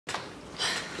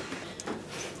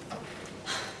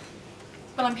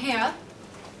Well, I'm here.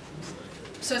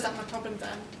 So is that my problem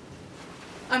then?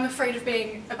 I'm afraid of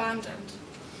being abandoned.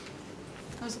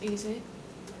 That was easy.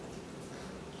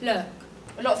 Look,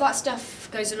 a lot of that stuff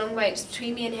goes a long way. It's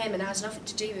between me and him and it has nothing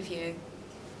to do with you.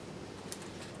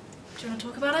 Do you want to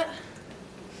talk about it?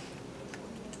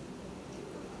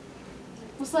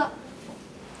 What's that?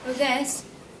 Oh, this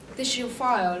is your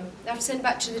file. I have to send it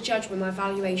back to the judge with my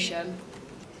evaluation.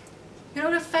 You're not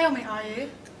going to fail me, are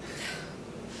you?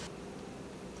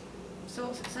 So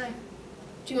what's it say?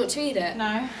 Do you want to read it?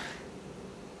 No.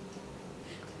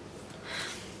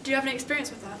 Do you have any experience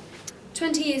with that?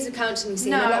 20 years of counselling, you see.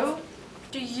 No.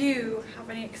 Do you have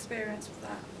any experience with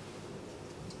that?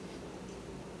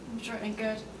 I'm sure it ain't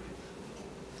good.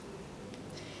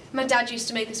 My dad used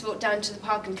to make us walk down to the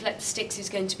park and collect the sticks he was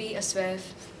going to beat us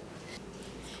with.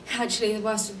 Actually, the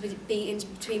worst would be in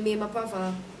between me and my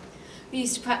brother. We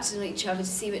used to practice on each other to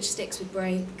see which sticks would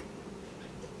break.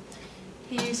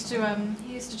 He used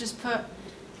to just put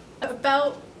a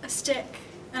belt, a stick,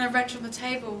 and a wrench on the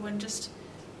table and just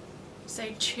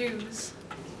say choose.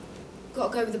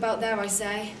 Gotta go with the belt there, I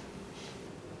say.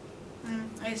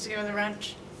 I used to go with the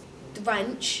wrench. The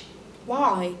wrench?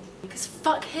 Why? Because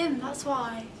fuck him, that's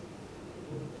why.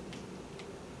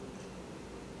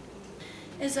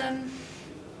 Is that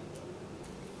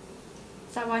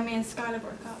why me and Skylar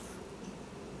broke up?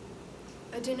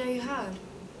 I didn't know you had.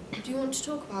 Do you want to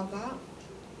talk about that?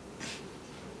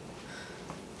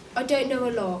 I don't know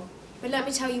a lot, but let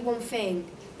me tell you one thing.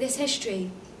 This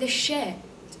history, this shit.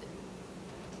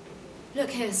 Look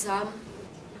here, Sam.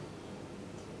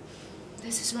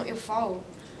 This is not your fault.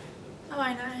 Oh,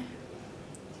 I know.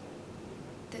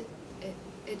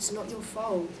 It's not your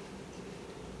fault.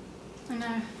 I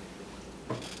know.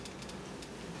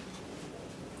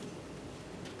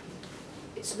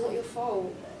 It's not your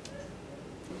fault.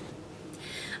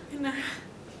 I know.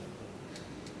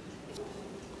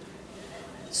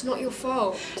 It's not your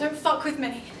fault. Don't fuck with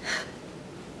me.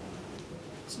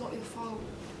 It's not your fault.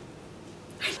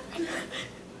 I know.